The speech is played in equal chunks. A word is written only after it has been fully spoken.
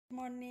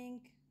Morning,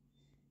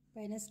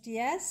 buenos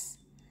dias.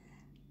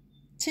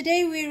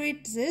 Today we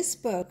read this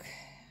book.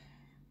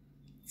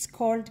 It's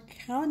called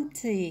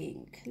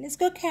Counting. Let's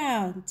go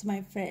count,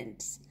 my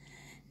friends.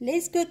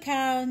 Let's go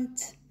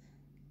count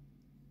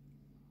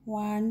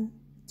 1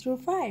 through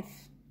 5.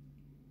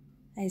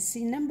 I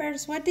see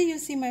numbers. What do you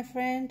see, my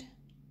friend?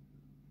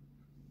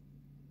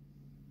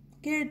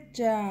 Good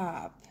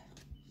job.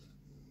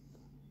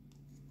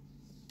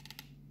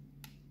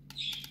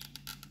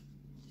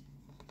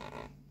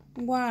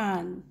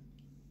 One.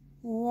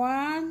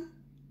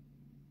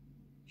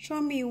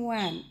 Show me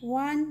one.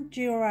 One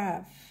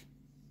giraffe.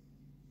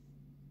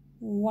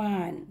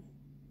 One.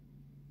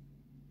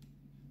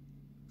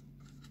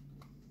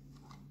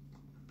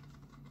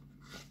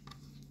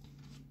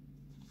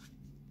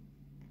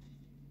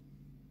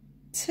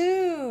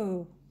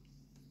 Two.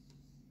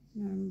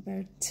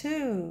 Number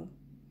two.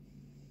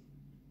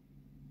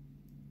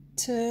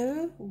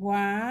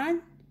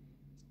 One.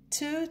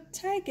 Two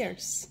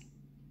tigers.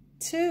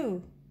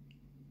 Two.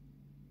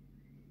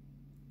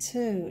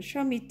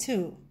 Show me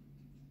two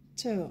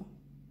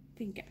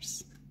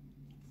fingers.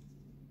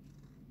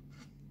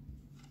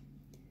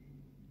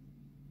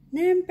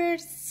 Number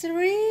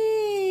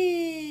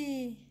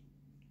three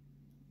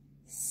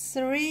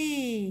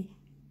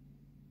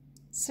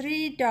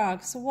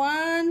dogs.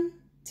 1,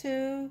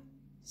 2,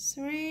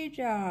 3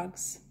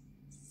 dogs.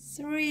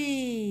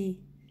 Three.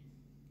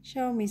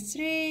 Show me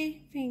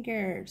 3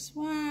 fingers.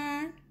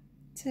 1,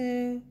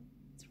 2,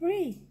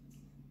 3.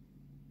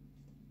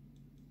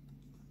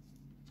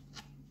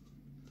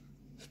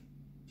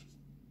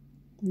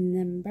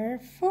 Number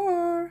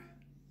 4.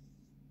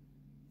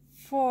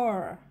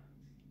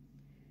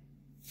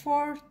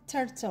 4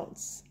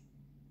 turtles.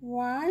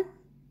 1,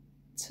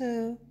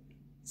 2,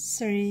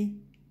 3,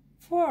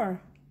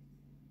 4.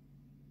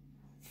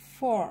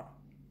 4.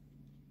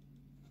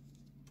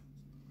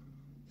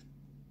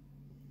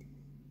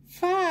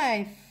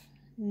 5.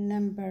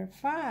 Number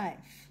 5.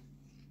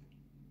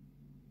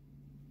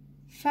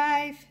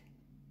 5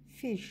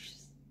 fish.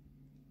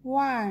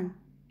 1,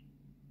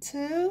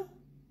 2,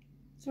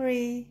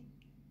 3,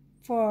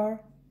 4,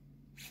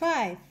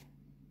 5.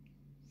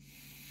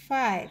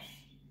 5.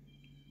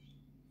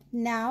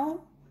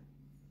 Now,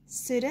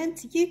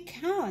 student, you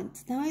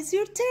count. Now it's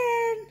your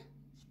turn.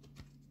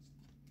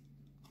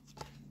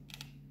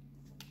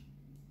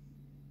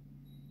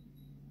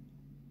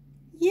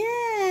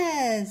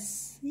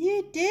 Yes,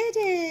 you did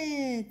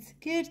it.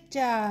 Good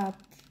job.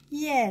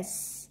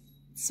 Yes,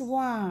 it's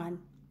 1.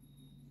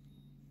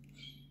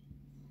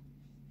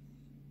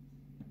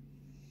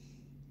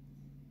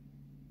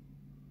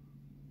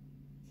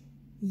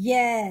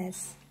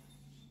 Yes,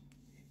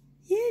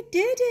 you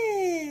did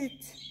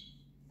it.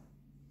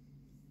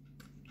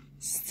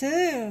 It's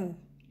 2.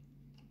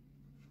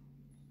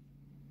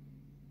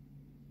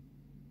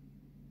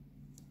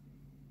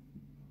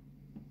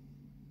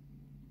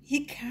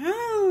 You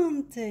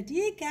counted.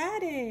 You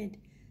got it.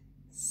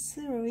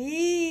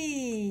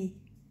 3.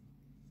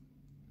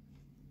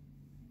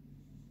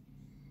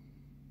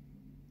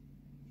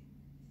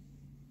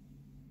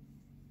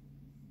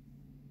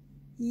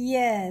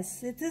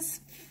 Yes, it is.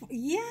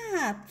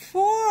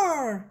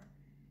 4.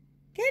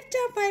 Good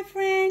job, my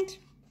friend.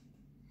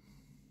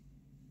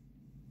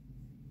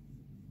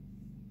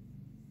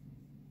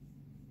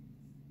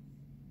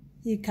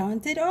 You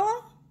counted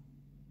all?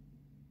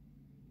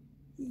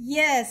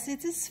 Yes,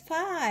 it is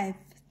 5.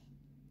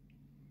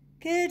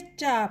 Good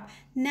job.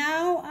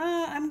 Now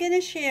I'm gonna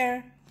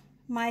share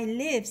my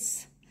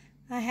leaves.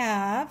 I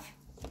have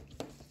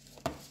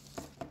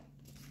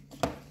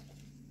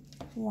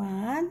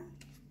 1,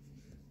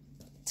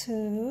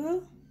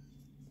 2,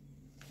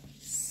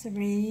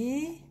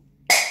 3,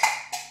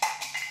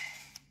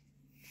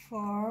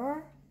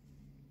 4,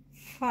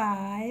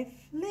 5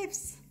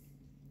 leaves.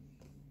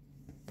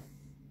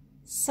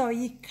 So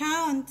you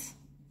count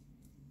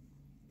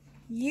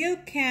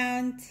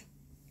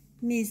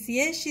Miss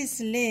Yeshi's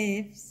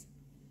leaves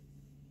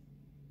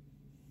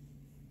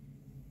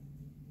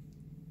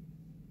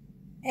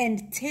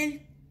and tell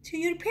to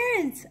your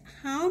parents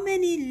how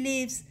many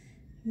leaves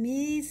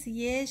Miss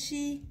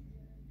Yeshi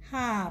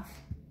have.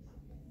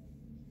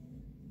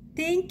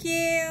 Thank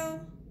you.